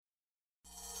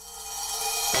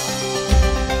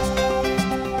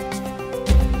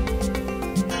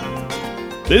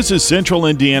This is Central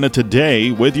Indiana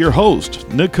Today with your host,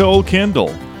 Nicole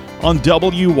Kendall, on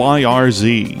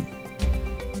WYRZ.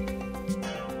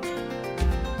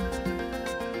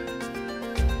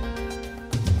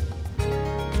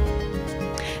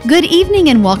 Good evening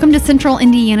and welcome to Central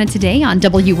Indiana Today on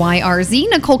WYRZ.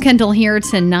 Nicole Kendall here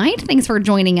tonight. Thanks for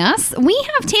joining us. We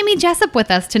have Tammy Jessup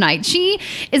with us tonight. She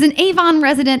is an Avon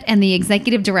resident and the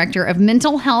Executive Director of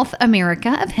Mental Health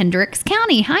America of Hendricks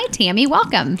County. Hi, Tammy.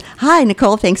 Welcome. Hi,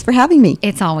 Nicole. Thanks for having me.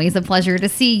 It's always a pleasure to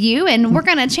see you. And we're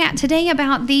going to chat today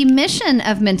about the mission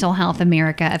of Mental Health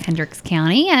America of Hendricks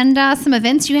County and some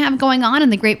events you have going on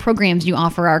and the great programs you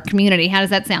offer our community. How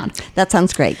does that sound? That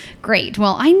sounds great. Great.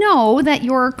 Well, I know that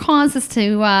your cause is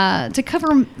to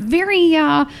cover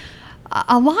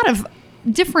a lot of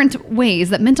different ways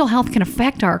that mental health can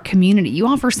affect our community. You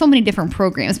offer so many different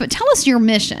programs, but tell us your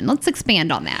mission. Let's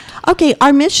expand on that. Okay,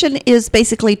 our mission is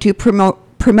basically to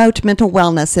promote mental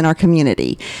wellness in our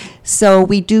community. So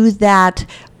we do that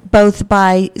both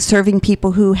by serving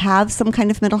people who have some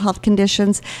kind of mental health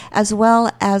conditions, as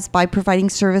well as by providing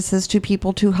services to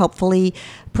people to hopefully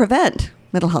prevent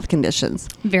mental health conditions.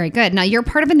 Very good. Now, you're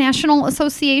part of a national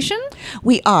association?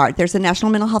 We are. There's a National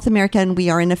Mental Health America, and we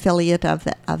are an affiliate of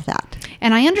that.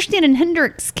 And I understand in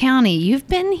Hendricks County, you've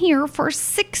been here for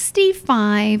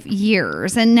 65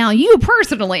 years. And now you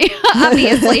personally,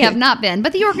 obviously, have not been,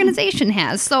 but the organization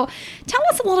has. So tell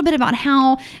us a little bit about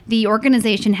how the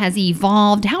organization has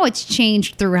evolved, how it's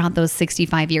changed throughout those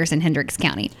 65 years in Hendricks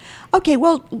County. Okay,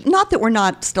 well, not that we're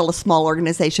not still a small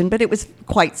organization, but it was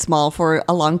quite small for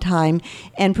a long time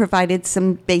and provided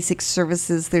some basic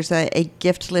services. There's a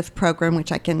gift lift program,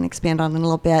 which I can expand on in a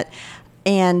little bit,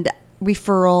 and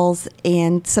referrals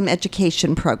and some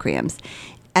education programs.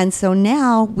 And so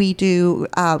now we've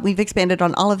expanded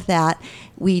on all of that.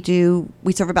 We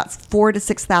serve about 4,000 to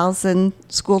 6,000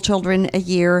 school children a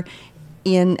year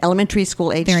in elementary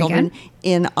school age children. Good.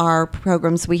 In our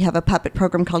programs, we have a puppet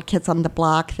program called Kids on the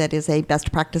Block that is a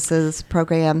best practices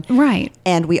program. Right.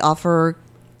 And we offer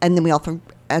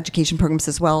education programs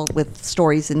as well with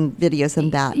stories and videos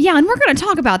and that. Yeah, and we're going to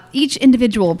talk about each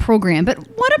individual program, but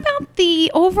what about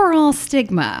the overall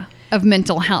stigma of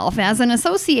mental health? As an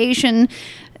association,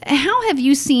 how have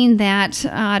you seen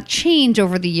that change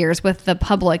over the years with the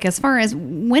public as far as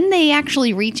when they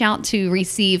actually reach out to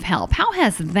receive help? How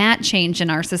has that changed in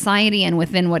our society and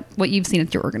within what you've seen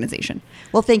at your organization?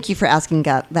 Well, thank you for asking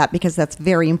that because that's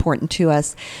very important to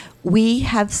us. We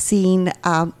have seen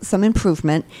some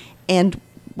improvement, and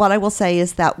what I will say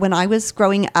is that when I was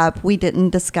growing up, we didn't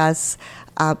discuss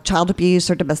child abuse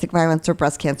or domestic violence or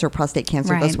breast cancer or prostate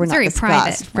cancer. Right. Those were not Very discussed.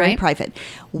 Private, right? Very private.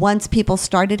 Once people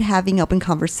started having open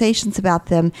conversations about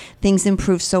them, things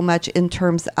improved so much in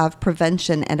terms of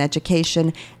prevention and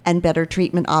education and better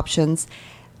treatment options.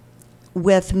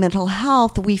 With mental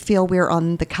health, we feel we're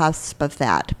on the cusp of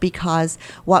that because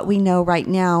what we know right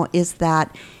now is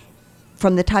that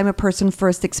from the time a person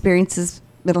first experiences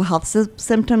mental health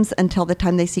symptoms until the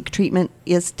time they seek treatment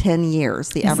is 10 years.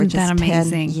 The average is 10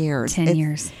 years. 10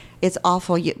 years. It's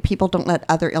awful. People don't let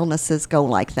other illnesses go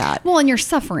like that. Well, and you're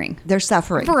suffering. They're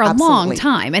suffering. For a Absolutely. long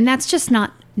time. And that's just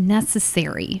not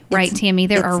necessary, right, Tammy?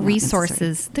 There are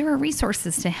resources. There are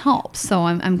resources to help. So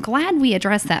I'm glad we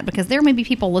addressed that because there may be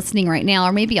people listening right now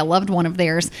or maybe a loved one of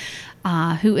theirs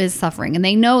who is suffering. And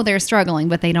they know they're struggling,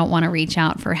 but they don't want to reach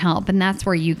out for help. And that's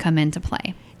where you come into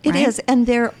play. It right? is, and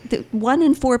 1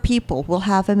 in 4 people will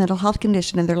have a mental health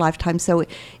condition in their lifetime. So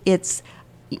it's,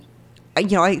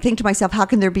 I think to myself, how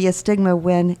can there be a stigma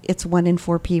when it's 1 in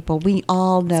 4 people? We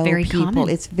all know people. Common.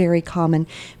 It's very common.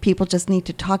 People just need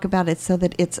to talk about it so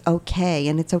that it's okay,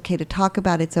 and it's okay to talk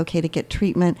about it. It's okay to get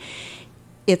treatment.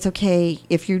 It's okay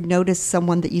if you notice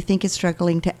someone that you think is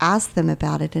struggling to ask them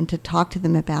about it and to talk to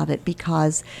them about it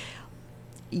because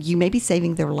you may be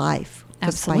saving their life.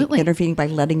 Absolutely. By intervening, by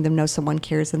letting them know someone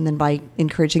cares, and then by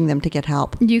encouraging them to get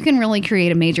help. You can really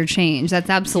create a major change. That's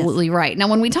absolutely right. Now,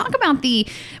 when we've talked about the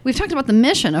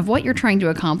mission of what you're trying to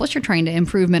accomplish, you're trying to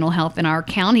improve mental health in our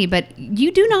county, but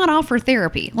you do not offer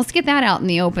therapy. Let's get that out in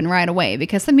the open right away,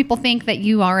 because some people think that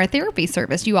you are a therapy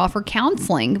service. You offer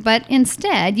counseling, but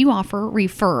instead you offer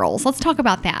referrals. Let's talk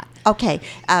about that. Okay.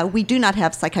 We do not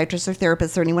have psychiatrists or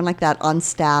therapists or anyone like that on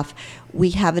staff.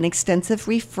 We have an extensive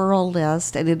referral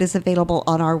list, and it is available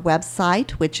on our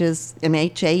website, which is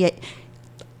MHAHC.com.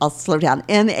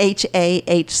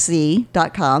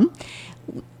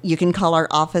 You can call our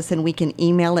office, and we can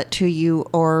email it to you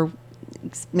or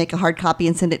make a hard copy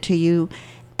and send it to you.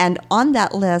 And on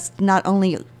that list, not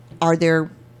only are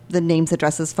there the names,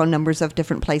 addresses, phone numbers of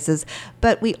different places,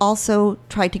 but we also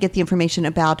try to get the information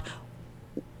about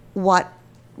what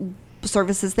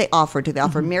services they offer. Do they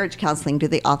offer marriage counseling? Do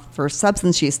they offer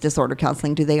substance use disorder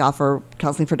counseling? Do they offer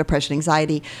counseling for depression,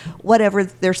 anxiety? Whatever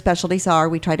their specialties are,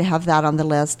 we try to have that on the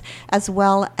list, as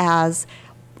well as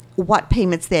what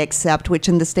payments they accept, which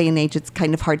in this day and age, it's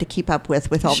kind of hard to keep up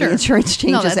with all the insurance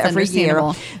changes every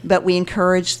year. But we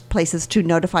encourage places to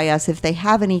notify us if they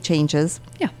have any changes.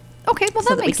 Yeah. Okay. Well,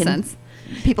 that makes sense.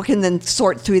 People can then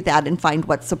sort through that and find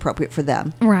what's appropriate for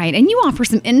them. Right. And you offer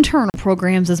some internal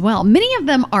programs as well. Many of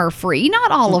them are free.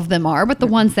 Not all of them are, but the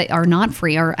ones that are not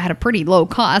free are at a pretty low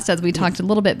cost, as we talked a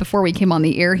little bit before we came on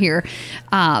the air here.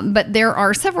 But there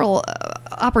are several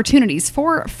opportunities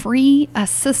for free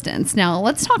assistance. Now,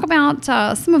 let's talk about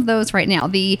some of those right now.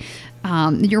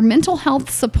 Your mental health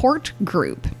support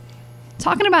group.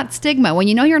 Talking about stigma, when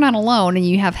you know you're not alone and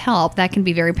you have help, that can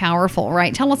be very powerful,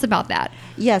 right? Tell us about that.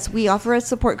 Yes, we offer a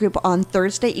support group on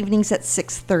Thursday evenings at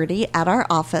 6:30 at our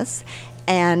office,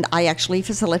 and I actually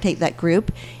facilitate that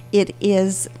group. It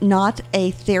is not a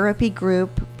therapy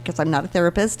group because I'm not a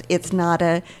therapist. It's not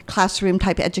a classroom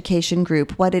type education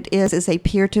group. What it is a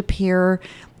peer-to-peer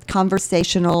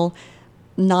conversational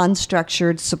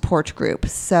non-structured support group.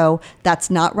 So that's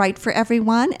not right for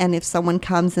everyone. And if someone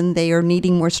comes and they are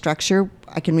needing more structure,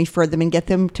 I can refer them and get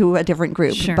them to a different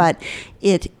group. Sure. But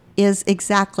it is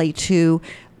exactly to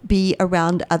be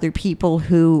around other people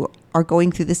who are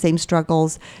going through the same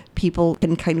struggles. People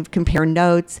can kind of compare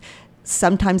notes.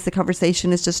 Sometimes the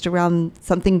conversation is just around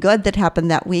something good that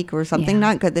happened that week or something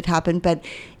not good that happened, but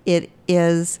it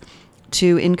is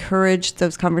to encourage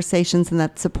those conversations and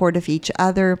that support of each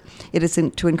other. It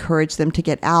isn't to encourage them to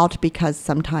get out, because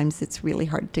sometimes it's really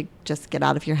hard to just get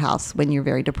out of your house when you're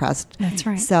very depressed. That's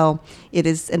right. So it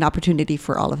is an opportunity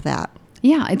for all of that.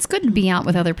 Yeah, it's good to be out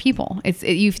with other people.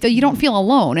 You don't feel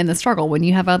alone in the struggle when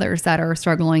you have others that are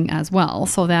struggling as well.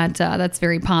 So that's a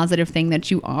very positive thing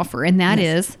that you offer, and that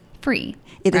is free.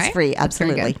 It is free,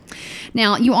 absolutely.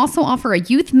 Now, you also offer a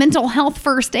youth mental health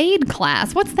first aid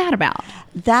class. What's that about?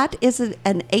 That is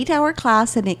an 8-hour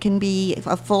class, and it can be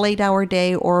a full 8-hour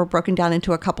day or broken down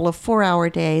into a couple of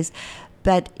 4-hour days.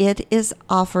 But it is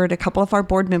offered, a couple of our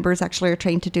board members actually are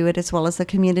trained to do it, as well as a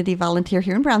community volunteer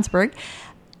here in Brownsburg.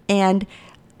 And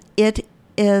it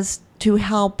is to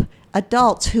help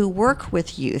adults who work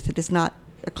with youth. It is not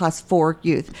a class for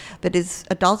youth, but it's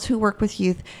adults who work with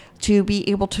youth to be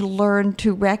able to learn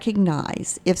to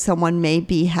recognize if someone may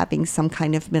be having some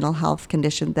kind of mental health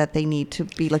condition that they need to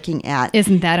be looking at.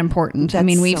 Isn't that important? That's I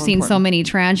mean, we've so seen important. so many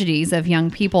tragedies of young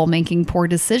people making poor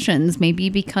decisions, maybe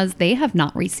because they have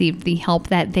not received the help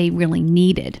that they really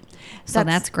needed. So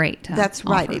that's great. That's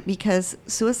right, because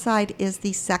suicide is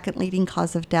the second leading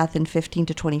cause of death in 15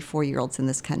 to 24-year-olds in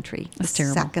this country. That's the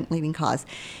terrible. Second leading cause.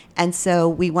 And so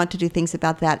we want to do things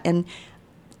about that. And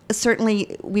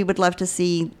certainly we would love to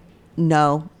see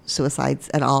no suicides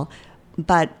at all.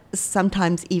 But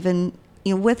sometimes even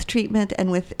with treatment and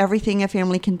with everything a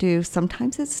family can do,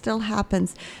 sometimes it still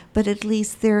happens. But at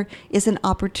least there is an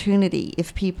opportunity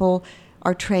if people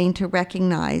are trained to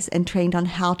recognize and trained on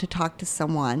how to talk to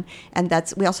someone. And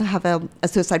we also have a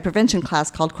suicide prevention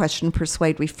class called Question,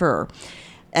 Persuade, Refer.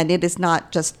 And it is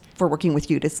not just for working with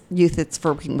youth, it's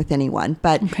for working with anyone.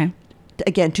 But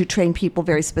again, to train people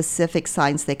very specific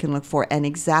signs they can look for and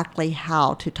exactly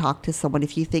how to talk to someone.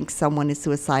 If you think someone is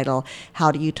suicidal,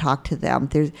 how do you talk to them?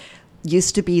 There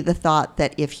used to be the thought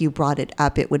that if you brought it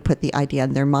up, it would put the idea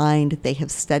in their mind. They have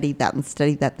studied that.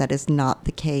 That is not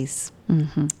the case.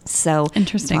 Mm-hmm. So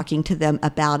talking to them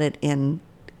about it and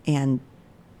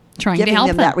trying giving to help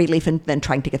them that relief and then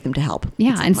trying to get them to help. Yeah,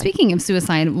 exactly. And speaking of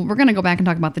suicide, we're going to go back and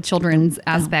talk about the children's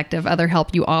aspect of other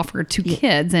help you offer to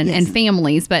kids and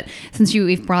families. But since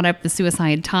you've brought up the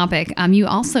suicide topic, you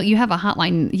have a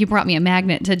hotline. You brought me a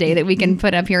magnet today that we can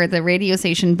put up here at the radio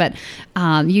station, but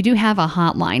you do have a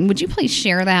hotline. Would you please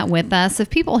share that with us? If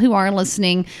people who are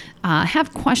listening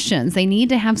have questions, they need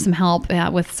to have some help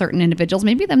with certain individuals,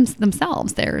 maybe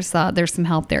themselves. There's some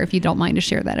help there if you don't mind to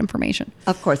share that information.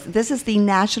 Of course. This is the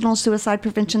National Suicide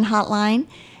Prevention Hotline,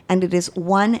 and it is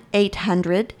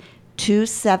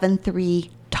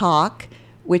 1-800-273-TALK,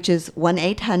 which is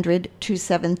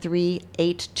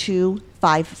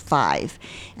 1-800-273-8255.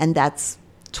 And that's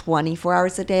 24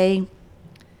 hours a day,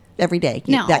 every day.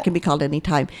 Now, that can be called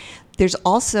anytime. There's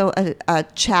also a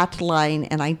chat line,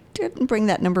 and I didn't bring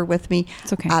that number with me.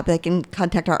 It's okay. But I can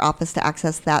contact our office to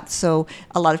access that. So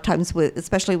a lot of times,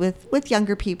 especially with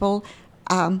younger people,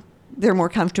 they're more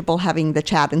comfortable having the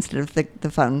chat instead of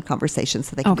the phone conversation,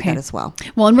 so they can do that as well.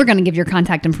 Well, and we're going to give your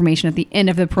contact information at the end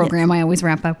of the program. Yes. I always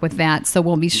wrap up with that, so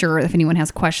we'll be sure if anyone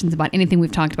has questions about anything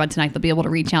we've talked about tonight, they'll be able to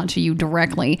reach out to you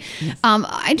directly. Yes.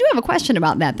 I do have a question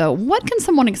about that, though. What can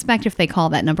someone expect if they call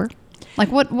that number? Like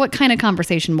what kind of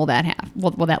conversation will that have?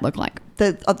 What will that look like?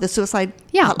 The suicide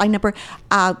hotline number.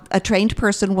 A trained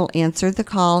person will answer the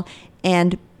call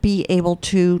and be able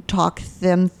to talk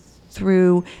them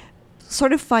through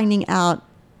sort of finding out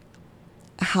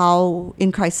how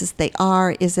in crisis they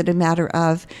are. Is it a matter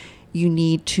of you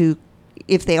need to,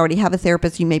 if they already have a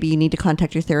therapist, you need to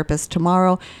contact your therapist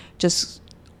tomorrow,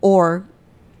 or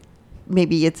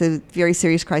maybe it's a very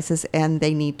serious crisis and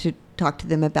they need to talk to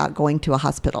them about going to a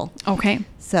hospital. Okay.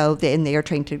 So they are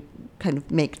trained to kind of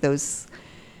make those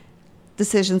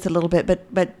decisions a little bit,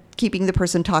 but keeping the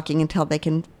person talking until they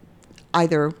can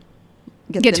either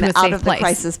get them out of the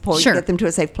crisis point, get them to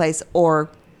a safe place, or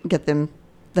get them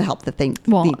the help that they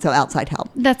need, so outside help.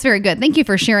 That's very good. Thank you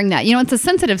for sharing that. It's a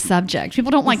sensitive subject.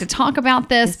 People don't like to talk about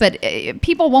this, but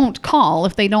people won't call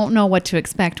if they don't know what to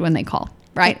expect when they call.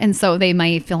 Right. And so they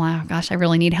might feel, oh gosh, I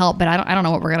really need help, but I don't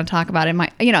know what we're going to talk about.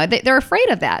 They're afraid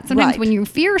of that. Sometimes when you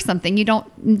fear something, you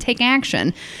don't take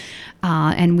action.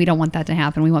 And we don't want that to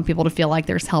happen. We want people to feel like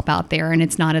there's help out there and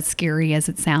it's not as scary as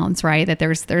it sounds, right? That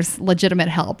there's legitimate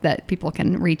help that people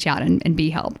can reach out and be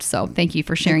helped. So thank you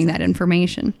for sharing that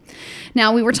information.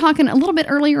 Now, we were talking a little bit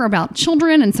earlier about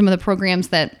children and some of the programs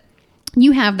that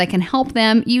you have that can help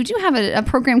them. You do have a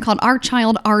program called Our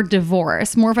Child, Our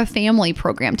Divorce, more of a family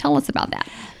program. Tell us about that.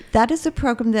 That is a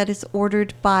program that is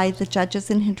ordered by the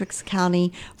judges in Hendricks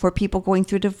County for people going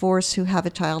through divorce who have a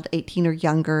child 18 or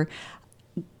younger.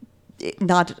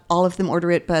 Not all of them order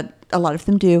it, but a lot of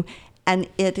them do. And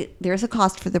there's a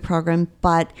cost for the program,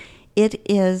 but it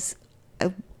is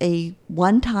a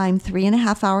one-time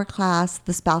 3.5-hour class.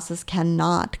 The spouses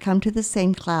cannot come to the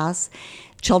same class.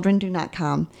 Children do not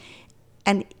come.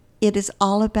 And it is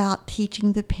all about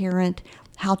teaching the parent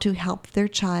how to help their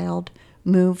child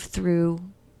move through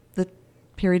the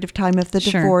period of time of the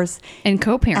divorce. And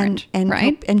co-parent,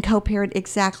 right? And co-parent,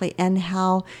 exactly. And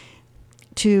how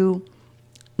to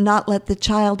not let the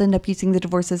child end up using the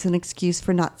divorce as an excuse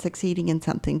for not succeeding in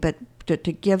something, but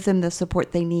to give them the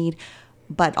support they need,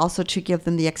 but also to give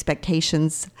them the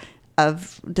expectations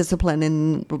of discipline,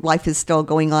 and life is still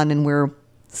going on and we're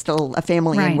still a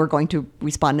family and we're going to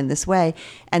respond in this way.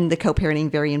 And the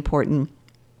co-parenting, very important.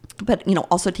 But,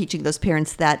 also teaching those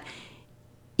parents that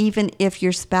even if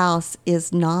your spouse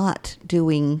is not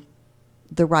doing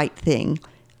the right thing,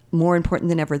 more important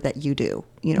than ever that you do.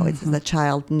 It's the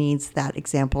child needs that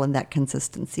example and that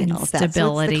consistency and all of that.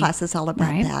 Stability. So the class is all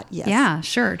about that. Yes. Yeah,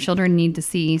 sure. Children need to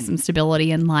see some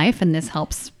stability in life, and this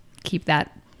helps keep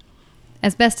that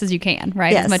as best as you can,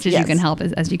 right? Yes, as much as you can help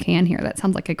as you can here. That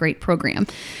sounds like a great program.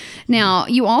 Now,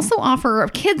 you also offer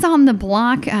Kids on the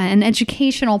Block, an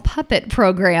educational puppet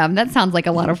program. That sounds like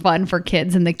a lot of fun for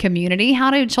kids in the community. How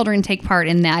do children take part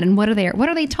in that, and what are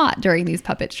they taught during these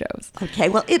puppet shows? Okay,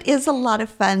 well, it is a lot of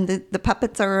fun. The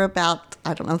puppets are about,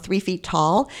 3 feet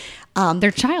tall.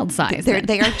 They're child size.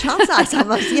 They are child size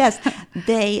almost, yes.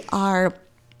 They are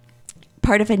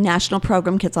part of a national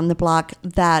program, Kids on the Block,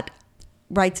 that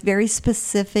writes very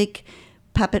specific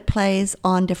puppet plays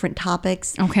on different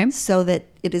topics. Okay. So that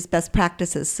it is best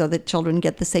practices, so that children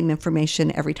get the same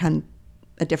information every time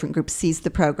a different group sees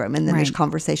the program, and then there's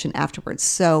conversation afterwards.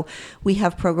 So we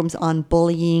have programs on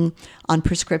bullying, on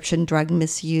prescription drug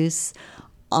misuse,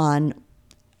 on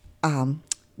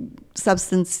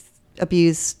substance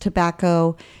abuse,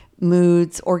 tobacco,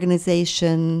 moods,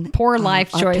 organization, poor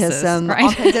life choices, autism, right?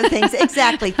 all kinds of things.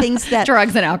 Exactly. Things that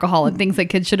drugs and alcohol and things that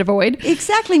kids should avoid.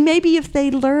 Exactly. Maybe if they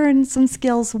learn some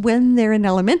skills when they're in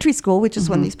elementary school, which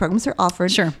is when these programs are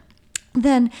offered, sure,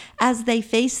 then as they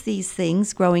face these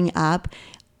things growing up,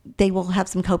 they will have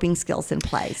some coping skills in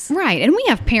place. Right. And we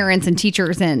have parents and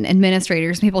teachers and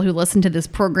administrators, people who listen to this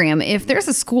program. If there's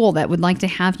a school that would like to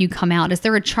have you come out, is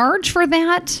there a charge for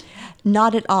that?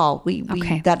 Not at all.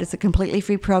 Okay. That is a completely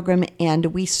free program, and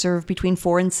we serve between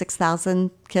 4,000 and 6,000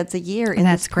 kids a year in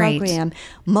this program. Great.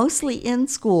 Mostly in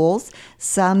schools,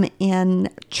 some in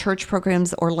church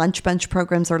programs or lunch bunch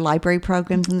programs or library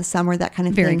programs in the summer, that kind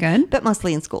of thing. Very good. But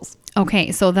mostly in schools.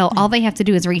 Okay, so all they have to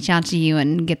do is reach out to you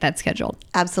and get that scheduled.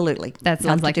 Absolutely. That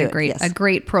sounds like a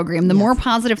great program. The more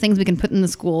positive things we can put in the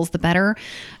schools, the better.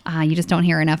 You just don't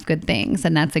hear enough good things,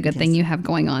 and that's a good thing you have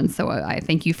going on. So I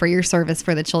thank you for your service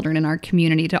for the children in our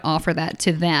community to offer that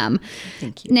to them.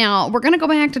 Thank you. Now, we're going to go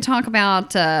back to talk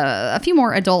about a few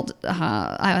more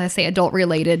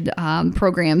adult-related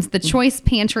programs, the Choice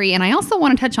Pantry, and I also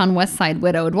want to touch on Westside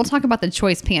Widowed. We'll talk about the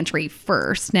Choice Pantry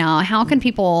first. Now, how can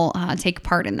people take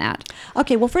part in that?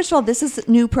 Okay, well, first of all, this is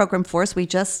a new program for us. We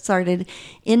just started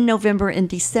in November and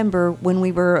December when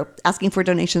we were asking for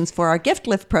donations for our gift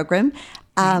lift program.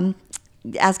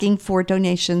 asking for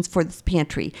donations for this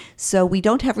pantry. So we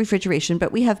don't have refrigeration,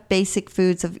 but we have basic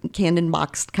foods of canned and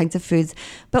boxed kinds of foods.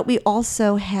 But we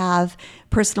also have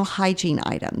personal hygiene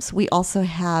items. We also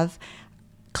have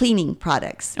cleaning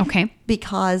products. Okay.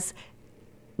 Because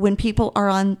when people are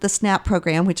on the SNAP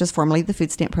program, which is formerly the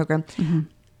food stamp program,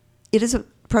 it is a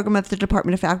program of the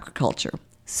Department of Agriculture.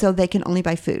 So they can only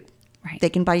buy food. Right.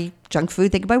 They can buy junk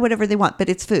food. They can buy whatever they want, but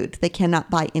it's food. They cannot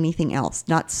buy anything else.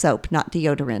 Not soap, not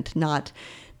deodorant, not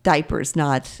diapers,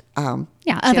 not shampoo,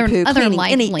 other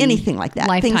cleaning, anything like that.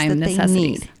 Lifetime things that necessities. they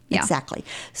need. Yeah. Exactly.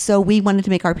 So we wanted to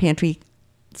make our pantry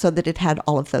so that it had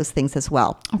all of those things as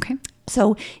well. Okay.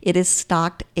 So it is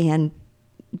stocked and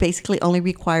basically only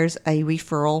requires a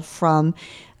referral from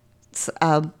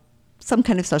some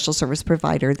kind of social service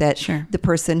provider that the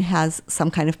person has some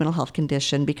kind of mental health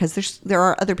condition, because there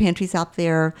are other pantries out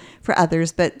there for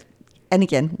others, and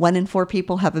again, 1 in 4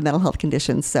 people have a mental health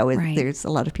condition, so there's a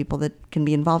lot of people that can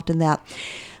be involved in that.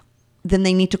 Then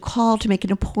they need to call to make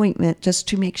an appointment just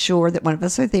to make sure that one of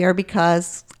us are there,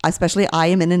 because especially I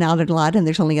am in and out a lot and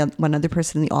there's only one other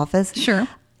person in the office. Sure.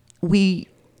 We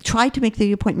try to make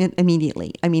the appointment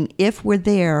immediately. I mean, if we're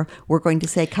there, we're going to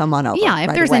say, come on over. Yeah, if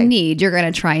right there's away. a need, you're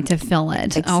going to try to fill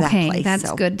it. Exactly. Okay,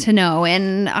 that's good to know.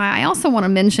 And I also want to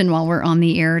mention while we're on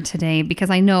the air today, because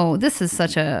I know this is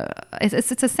such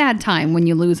it's a sad time when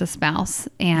you lose a spouse.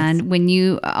 And when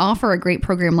you offer a great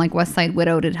program like Westside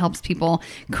Widowed, it helps people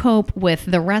cope with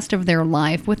the rest of their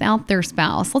life without their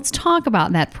spouse. Let's talk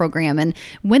about that program and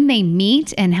when they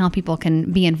meet and how people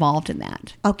can be involved in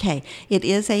that. Okay. It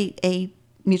is a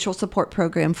mutual support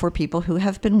program for people who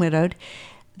have been widowed.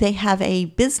 They have a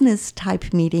business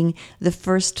type meeting the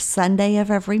first Sunday of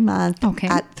every month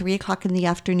at 3:00 in the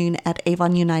afternoon at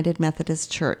Avon United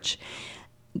Methodist Church.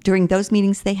 During those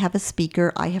meetings, they have a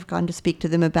speaker. I have gone to speak to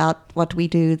them about what we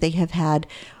do. They have had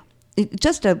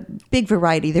just a big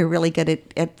variety. They're really good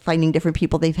at finding different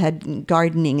people. They've had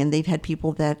gardening, and they've had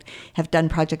people that have done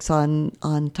projects on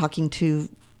talking to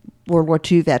World War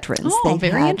II veterans. Oh,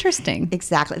 very interesting.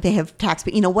 Exactly. They have tax,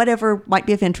 whatever might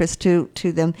be of interest to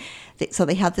them. So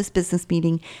they have this business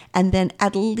meeting, and then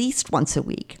at least once a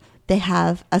week, they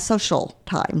have a social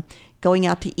time, going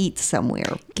out to eat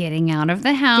somewhere. Getting out of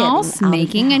the house,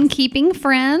 making and keeping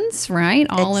friends, right?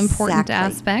 All important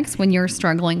aspects when you're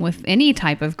struggling with any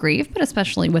type of grief, but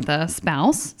especially with a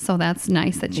spouse. So that's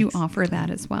nice that you offer that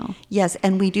as well. Yes,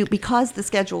 and we do, because the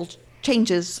schedule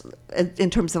changes in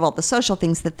terms of all the social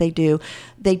things that they do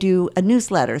a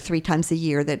newsletter 3 times a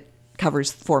year that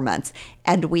covers 4 months.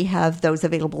 And we have those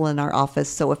available in our office.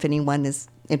 So if anyone is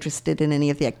interested in any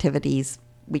of the activities,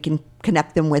 we can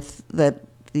connect them with the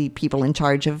people in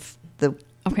charge of the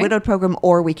widowed program,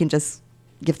 or we can just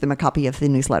give them a copy of the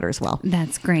newsletter as well.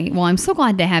 That's great. Well, I'm so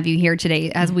glad to have you here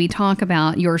today as we talk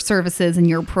about your services and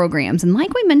your programs. And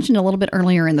like we mentioned a little bit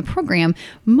earlier in the program,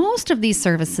 most of these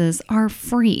services are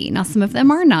free. Now, some of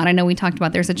them are not. I know we talked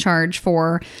about there's a charge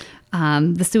for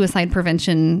the suicide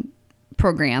prevention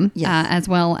program, as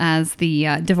well as the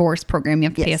divorce program. You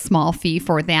have to pay a small fee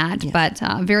for that, but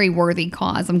very worthy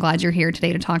cause. I'm glad you're here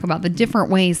today to talk about the different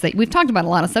ways that we've talked about a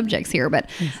lot of subjects here, but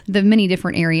the many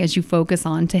different areas you focus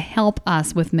on to help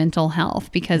us with mental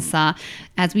health, because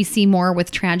as we see more with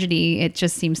tragedy, it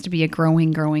just seems to be a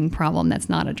growing problem that's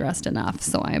not addressed enough.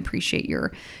 So I appreciate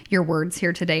your words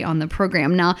here today on the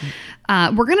program. Now,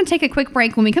 we're going to take a quick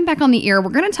break. When we come back on the air, we're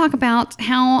going to talk about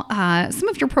how some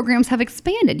of your programs have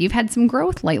expanded. You've had some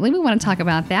growth lately. We want to talk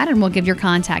about that, and we'll give your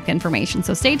contact information.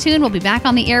 So stay tuned. We'll be back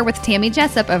on the air with Tammy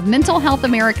Jessup of Mental Health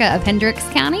America of Hendricks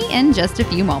County in just a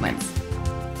few moments.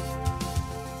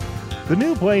 The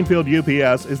new Plainfield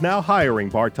UPS is now hiring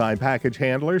part-time package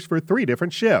handlers for 3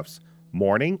 different shifts: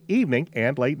 morning, evening,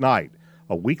 and late night.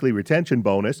 A weekly retention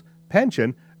bonus,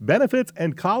 pension, benefits,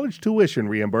 and college tuition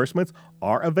reimbursements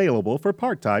are available for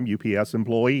part-time UPS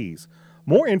employees.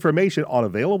 More information on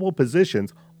available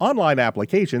positions, online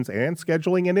applications, and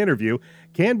scheduling an interview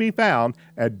can be found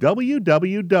at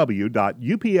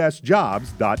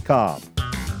www.upsjobs.com.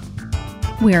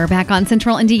 We're back on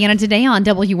Central Indiana today on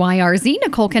WYRZ.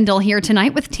 Nicole Kendall here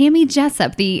tonight with Tammy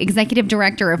Jessup, the Executive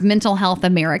Director of Mental Health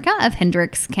America of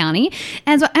Hendricks County.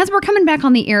 As we're coming back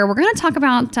on the air, we're going to talk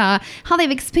about how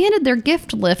they've expanded their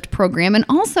Gift Lift program, and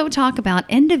also talk about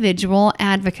individual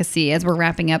advocacy as we're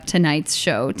wrapping up tonight's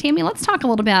show. Tammy, let's talk a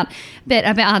little bit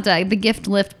about the Gift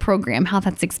Lift program, how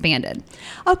that's expanded.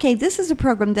 Okay, this is a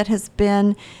program that has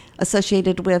been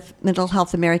associated with Mental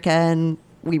Health America, and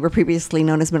we were previously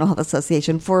known as Mental Health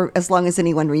Association for as long as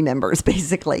anyone remembers,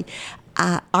 basically.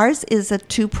 Ours is a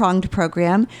 2-pronged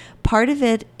program. Part of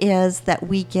it is that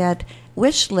we get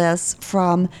wish lists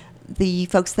from the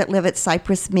folks that live at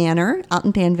Cypress Manor out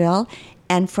in Danville,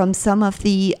 and from some of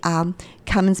the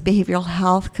Cummins Behavioral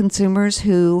Health consumers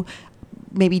who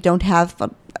maybe don't have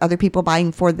other people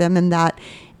buying for them and that.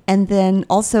 And then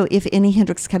also if any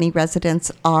Hendricks County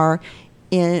residents are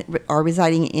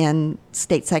residing in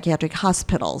state psychiatric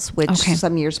hospitals, which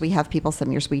some years we have people,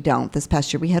 some years we don't. This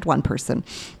past year we had one person.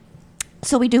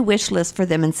 So we do wish lists for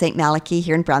them, and St. Malachy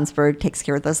here in Brownsburg takes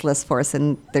care of those lists for us,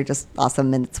 and they're just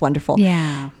awesome, and it's wonderful.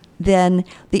 Yeah. Then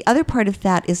the other part of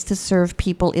that is to serve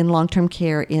people in long-term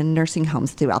care in nursing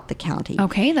homes throughout the county.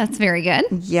 Okay, that's very good.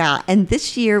 Yeah, and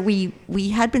this year we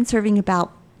had been serving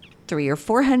about 300 or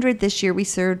 400. This year we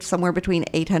served somewhere between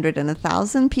 800 and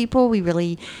 1,000 people. We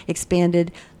really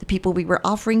expanded the people we were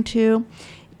offering to.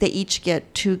 They each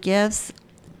get 2 gifts.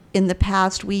 In the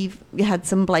past, we had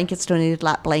some blankets donated,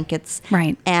 lap blankets,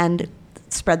 right, and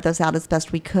spread those out as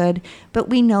best we could. But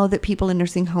we know that people in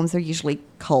nursing homes are usually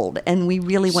cold, and we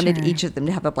really wanted each of them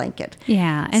to have a blanket.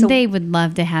 Yeah, and so, they would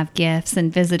love to have gifts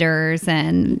and visitors,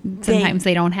 and sometimes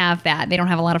they don't have that. They don't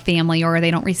have a lot of family, or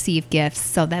they don't receive gifts,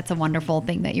 so that's a wonderful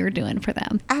thing that you're doing for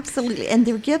them. Absolutely, and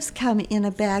their gifts come in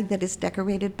a bag that is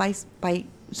decorated by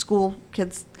school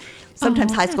kids,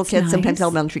 sometimes high school kids, sometimes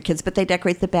elementary kids, but they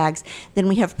decorate the bags. Then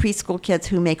we have preschool kids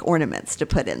who make ornaments to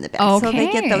put in the bag. Okay. So they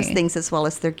get those things as well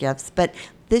as their gifts. But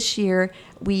this year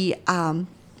we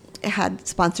had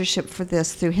sponsorship for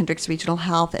this through Hendricks Regional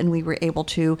Health, and we were able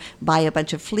to buy a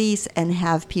bunch of fleece and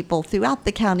have people throughout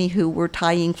the county who were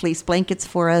tying fleece blankets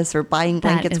for us or buying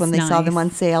blankets when they saw them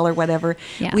on sale or whatever.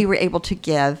 Yeah. We were able to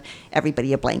give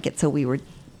everybody a blanket. So we were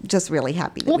just really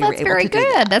happy that we were able to do that. Well, that's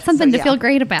very good. That's something to feel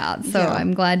great about. So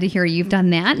I'm glad to hear you've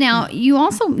done that. Now, you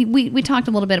also, we talked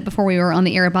a little bit before we were on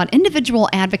the air about individual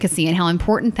advocacy and how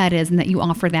important that is, and that you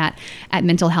offer that at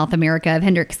Mental Health America of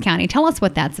Hendricks County. Tell us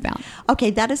what that's about.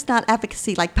 Okay, that is not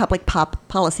advocacy like public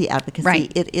policy advocacy.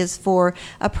 Right. It is for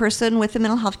a person with a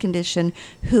mental health condition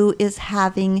who is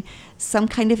having some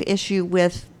kind of issue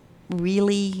with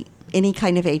really any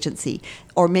kind of agency,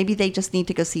 or maybe they just need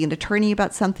to go see an attorney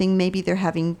about something. Maybe they're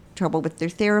having trouble with their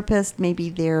therapist. Maybe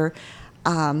they're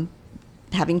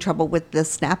having trouble with the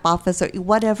SNAP office or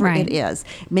whatever it is.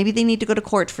 Maybe they need to go to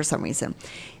court for some reason.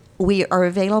 We are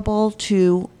available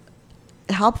to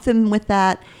help them with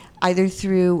that, either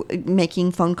through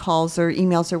making phone calls or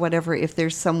emails or whatever, if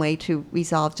there's some way to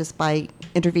resolve just by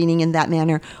intervening in that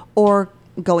manner, or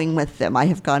going with them. I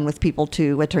have gone with people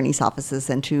to attorneys' offices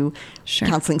and to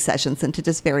counseling sessions and to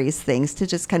just various things to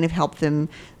just kind of help them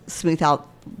smooth out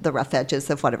the rough edges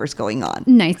of whatever's going on.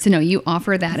 Nice to know you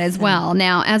offer that as well.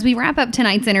 Now, as we wrap up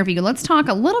tonight's interview, let's talk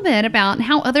a little bit about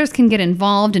how others can get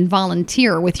involved and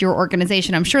volunteer with your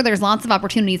organization. I'm sure there's lots of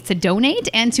opportunities to donate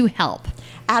and to help.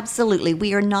 Absolutely.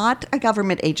 We are not a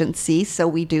government agency, so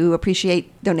we do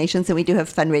appreciate donations, and we do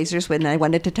have fundraisers, when I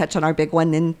wanted to touch on our big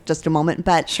one in just a moment.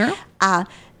 But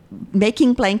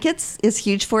making blankets is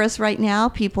huge for us right now.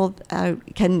 People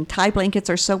can tie blankets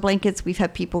or sew blankets. We've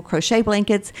had people crochet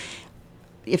blankets.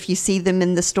 If you see them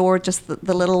in the store, just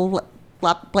the little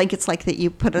blankets like that you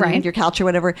put on your couch or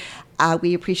whatever,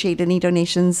 we appreciate any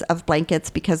donations of blankets,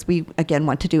 because we, again,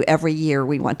 want to do every year.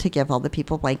 We want to give all the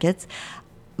people blankets.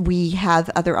 We have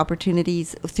other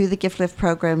opportunities through the Gift Lift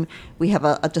program. We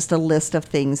have just a list of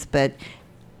things, but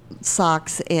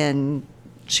socks and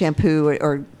shampoo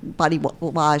or body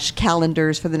wash,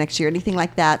 calendars for the next year, anything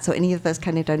like that. So any of those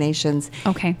kind of donations.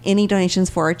 Okay. Any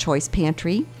donations for our Choice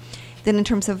Pantry. Then in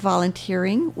terms of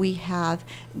volunteering, we have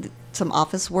some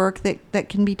office work that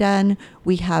can be done.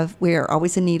 We're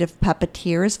always in need of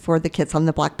puppeteers for the Kids on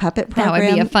the Block puppet program. That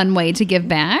would be a fun way to give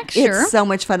back. Sure. It's so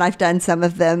much fun. I've done some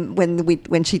of them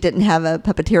when she didn't have a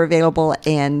puppeteer available,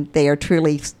 and they are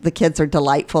truly, the kids are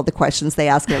delightful. The questions they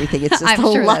ask and everything. It's just a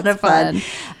lot of fun.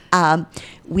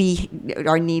 We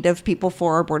are in need of people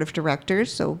for our board of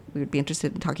directors, so we would be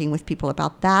interested in talking with people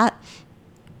about that.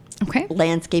 Okay.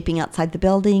 Landscaping outside the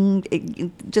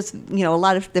building, just, a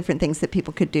lot of different things that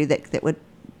people could do that would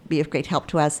be of great help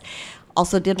to us.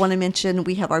 Also did want to mention,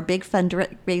 we have our big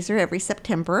fundraiser every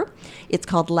September. It's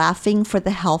called Laughing for the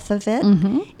Health of It.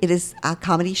 Mm-hmm. It is a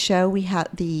comedy show. We have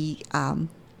the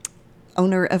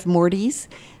owner of Morty's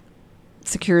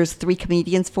secures 3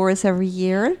 comedians for us every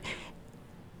year.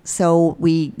 So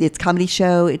it's comedy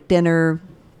show, dinner,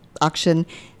 auction,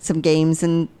 some games,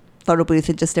 and photo booth,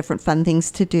 and just different fun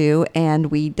things to do. And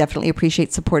we definitely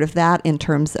appreciate support of that in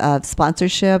terms of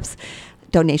sponsorships,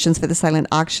 donations for the silent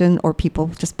auction, or people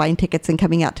just buying tickets and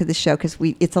coming out to the show, because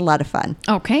it's a lot of fun.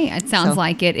 Okay, it sounds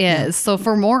like it is. Yeah. So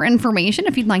for more information,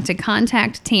 if you'd like to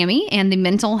contact Tammy and the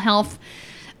Mental Health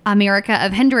America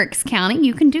of Hendricks County,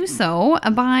 you can do so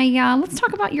by, let's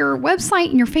talk about your website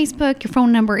and your Facebook, your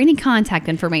phone number, any contact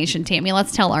information, Tammy.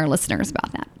 Let's tell our listeners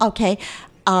about that. Okay.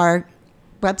 Our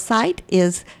website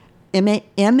is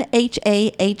mhahc.com.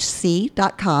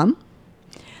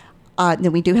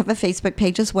 Then we do have a Facebook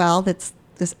page as well that's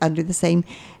under the same.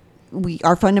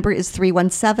 Our phone number is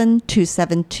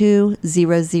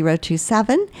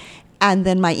 317-272-0027. And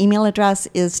then my email address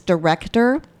is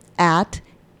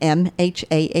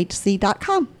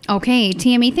director@mhahc.com. Okay,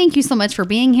 Tammy, thank you so much for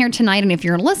being here tonight. And if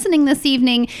you're listening this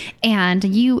evening and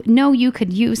you know you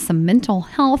could use some mental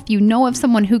health, you know of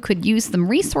someone who could use some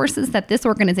resources that this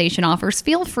organization offers,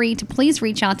 feel free to please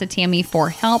reach out to Tammy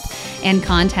for help and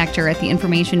contact her at the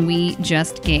information we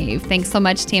just gave. Thanks so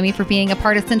much, Tammy, for being a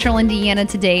part of Central Indiana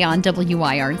Today on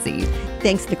WYRZ.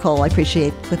 Thanks, Nicole. I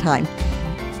appreciate the time.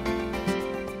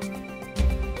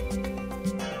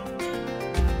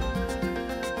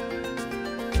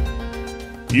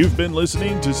 You've been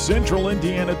listening to Central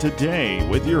Indiana Today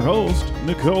with your host,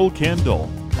 Nicole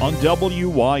Kendall, on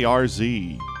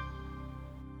WYRZ.